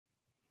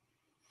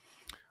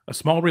A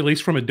small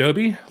release from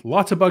Adobe,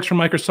 lots of bugs from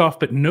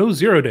Microsoft, but no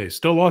 0 days.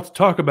 Still a lot to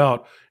talk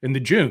about in the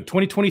June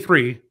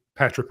 2023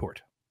 patch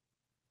report.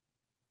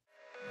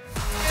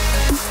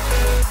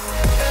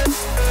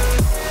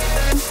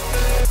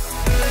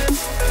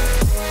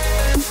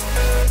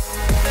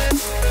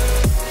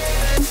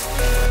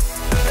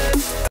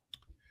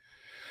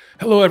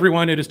 Hello,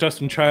 everyone. It is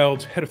Dustin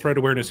Childs, Head of Threat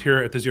Awareness here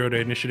at the 0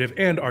 Day Initiative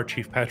and our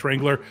Chief Patch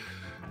Wrangler.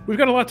 We've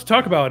got a lot to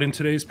talk about in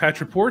today's patch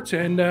report,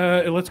 and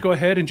let's go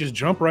ahead and just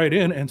jump right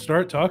in and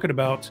start talking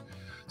about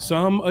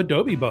some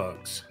Adobe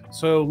bugs.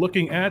 So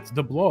looking at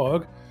the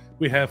blog,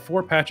 we have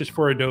 4 patches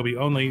for Adobe,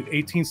 only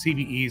 18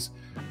 CVEs.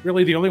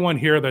 Really, the only one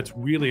here that's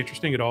really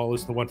interesting at all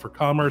is the one for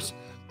Commerce.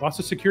 Lots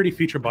of security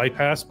feature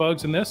bypass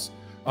bugs in this,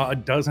 a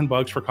dozen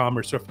bugs for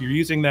Commerce. So if you're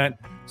using that,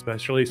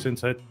 especially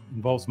since that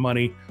involves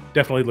money,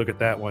 definitely look at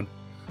that one.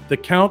 The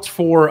counts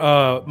for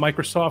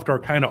Microsoft are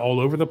kind of all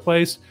over the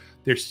place.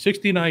 There's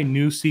 69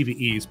 new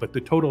CVEs, but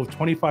the total of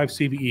 25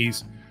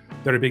 CVEs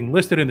that are being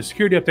listed in the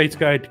security updates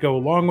guide to go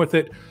along with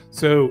it.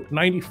 So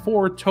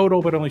 94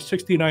 total, but only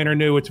 69 are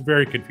new. It's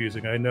very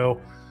confusing, I know.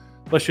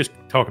 Let's just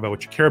talk about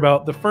what you care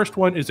about. The first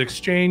one is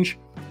Exchange.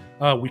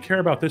 We care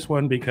about this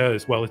one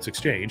because, well, it's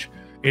Exchange,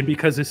 and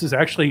because this is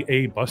actually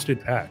a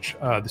busted patch.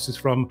 This is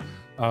from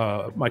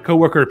my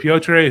coworker,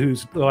 Piotr,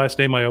 whose last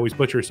name I always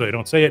butcher, so I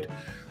don't say it.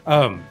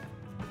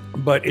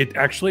 But it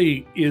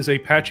actually is a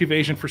patch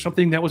evasion for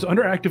something that was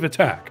under active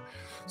attack.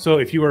 So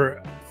if you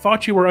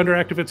thought you were under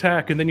active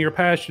attack and then you're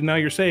patched and now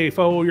you're safe,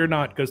 oh, you're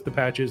not, because the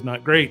patch is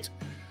not great.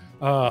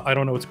 I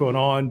don't know what's going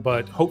on,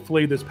 but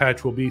hopefully this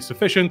patch will be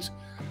sufficient.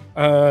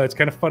 It's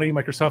kind of funny.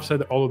 Microsoft said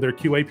that all of their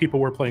QA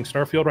people were playing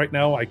Starfield right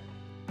now. I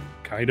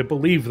kind of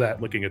believe that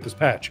looking at this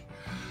patch.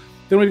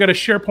 Then we've got a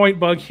SharePoint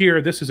bug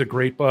here. This is a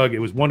great bug. It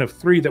was one of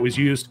 3 that was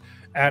used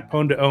at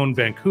Pwn2Own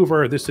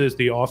Vancouver. This is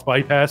the auth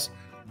bypass.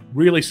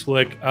 Really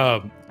slick,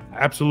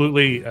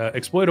 absolutely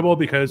exploitable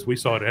because we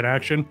saw it in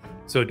action.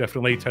 So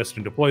definitely test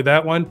and deploy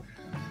that one.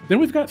 Then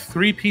we've got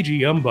 3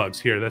 PGM bugs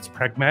here. That's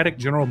Pragmatic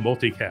General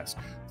Multicast.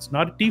 It's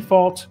not a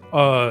default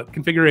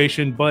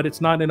configuration, but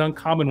it's not an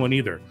uncommon one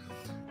either.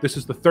 This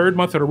is the 3rd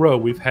month in a row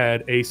we've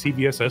had a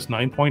CVSS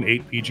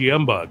 9.8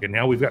 PGM bug, and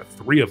now we've got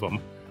 3 of them.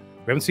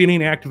 We haven't seen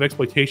any active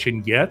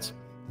exploitation yet,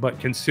 but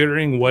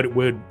considering what it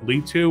would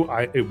lead to,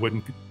 it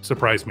wouldn't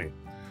surprise me.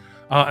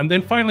 And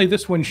then finally,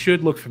 this one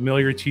should look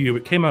familiar to you.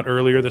 It came out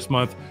earlier this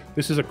month.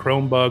 This is a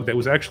Chrome bug that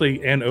was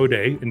actually an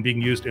O-Day and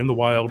being used in the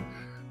wild.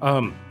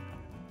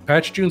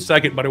 Patch June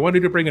 2nd, but I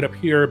wanted to bring it up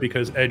here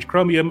because Edge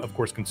Chromium, of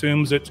course,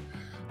 consumes it.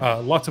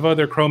 Lots of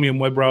other Chromium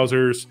web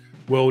browsers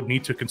will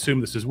need to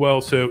consume this as well.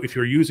 So if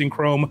you're using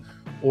Chrome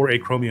or a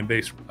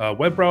Chromium-based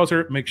web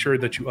browser, make sure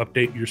that you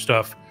update your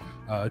stuff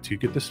to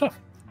get this stuff.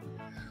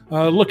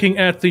 Looking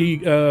at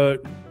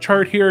the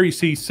chart here, you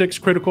see 6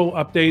 critical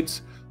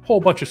updates. Whole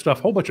bunch of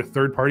stuff, whole bunch of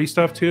third-party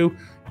stuff too.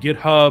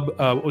 GitHub,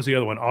 what was the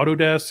other one?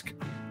 Autodesk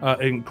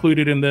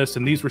included in this,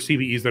 and these were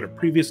CVEs that are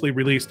previously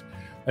released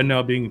and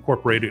now being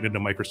incorporated into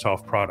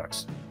Microsoft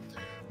products.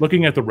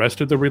 Looking at the rest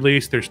of the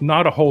release, there's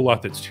not a whole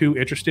lot that's too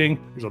interesting.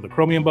 There's all the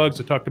Chromium bugs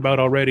I talked about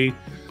already.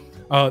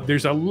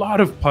 There's a lot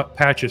of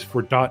patches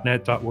for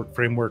 .NET, .Work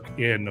Framework,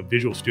 and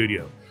Visual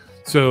Studio.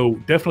 So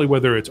definitely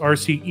whether it's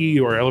RCE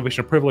or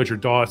Elevation of Privilege or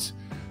DOS,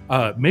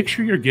 make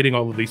sure you're getting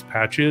all of these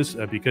patches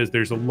because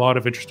there's a lot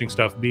of interesting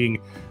stuff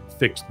being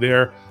fixed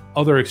there.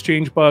 Other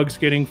Exchange bugs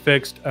getting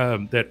fixed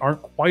that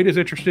aren't quite as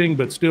interesting,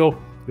 but still,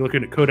 you're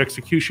looking at code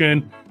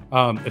execution,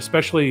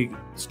 especially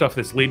stuff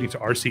that's leading to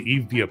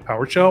RCE via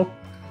PowerShell.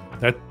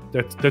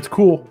 That's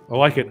cool. I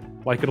like it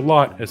a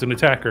lot as an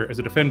attacker, as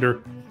a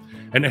defender.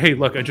 And hey,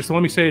 look, just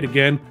let me say it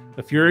again.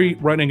 If you're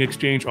running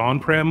Exchange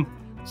On-Prem,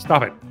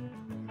 stop it.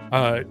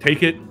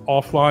 Take it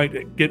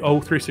offline, get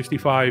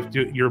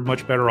O365, you're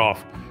much better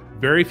off.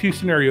 Very few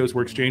scenarios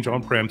where Exchange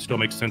On-Prem still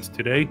makes sense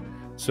today,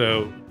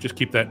 so just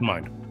keep that in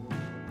mind.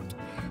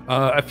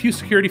 A few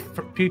security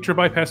feature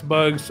bypass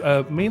bugs,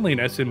 mainly in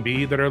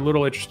SMB, that are a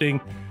little interesting.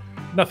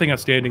 Nothing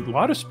outstanding. A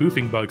lot of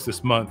spoofing bugs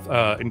this month,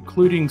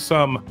 including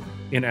some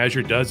in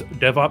Azure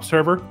DevOps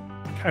server.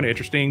 Kind of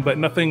interesting, but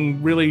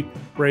nothing really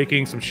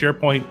breaking. Some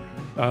SharePoint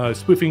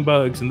spoofing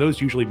bugs, and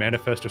those usually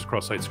manifest as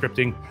cross-site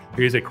scripting.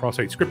 Here's a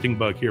cross-site scripting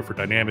bug here for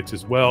Dynamics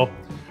as well.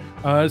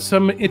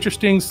 Some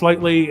interesting,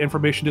 slightly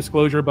information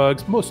disclosure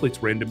bugs. Mostly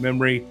it's random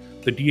memory.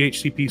 The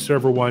DHCP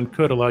server one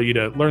could allow you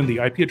to learn the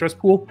IP address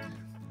pool.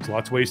 There's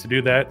lots of ways to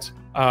do that.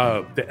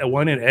 The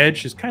one in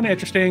Edge is kind of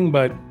interesting,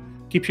 but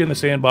keeps you in the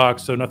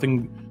sandbox, so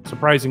nothing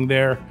surprising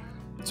there.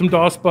 Some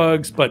DOS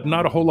bugs, but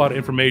not a whole lot of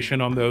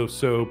information on those,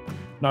 so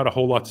not a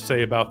whole lot to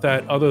say about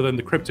that, other than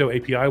the crypto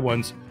API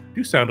ones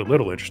do sound a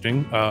little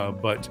interesting,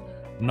 but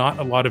not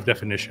a lot of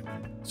definition.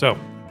 So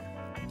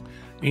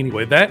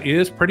anyway, that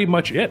is pretty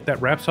much it.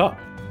 That wraps up.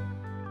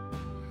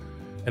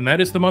 And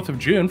that is the month of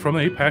June from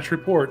a patch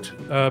report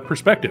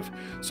perspective.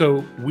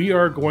 So we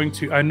are going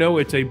to, I know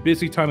it's a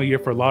busy time of year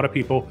for a lot of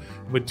people,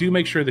 but do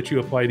make sure that you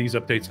apply these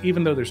updates,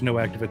 even though there's no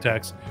active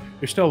attacks.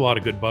 There's still a lot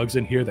of good bugs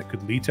in here that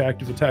could lead to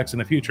active attacks in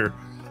the future.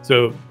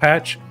 So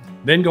patch,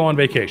 then go on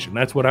vacation.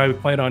 That's what I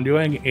plan on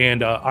doing.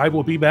 And I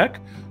will be back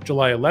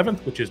July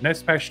 11th, which is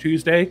next Patch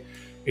Tuesday.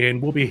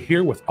 And we'll be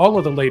here with all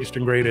of the latest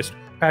and greatest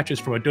patches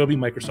from Adobe,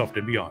 Microsoft,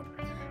 and beyond.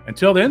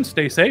 Until then,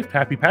 stay safe,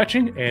 happy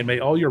patching, and may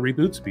all your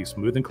reboots be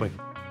smooth and clean.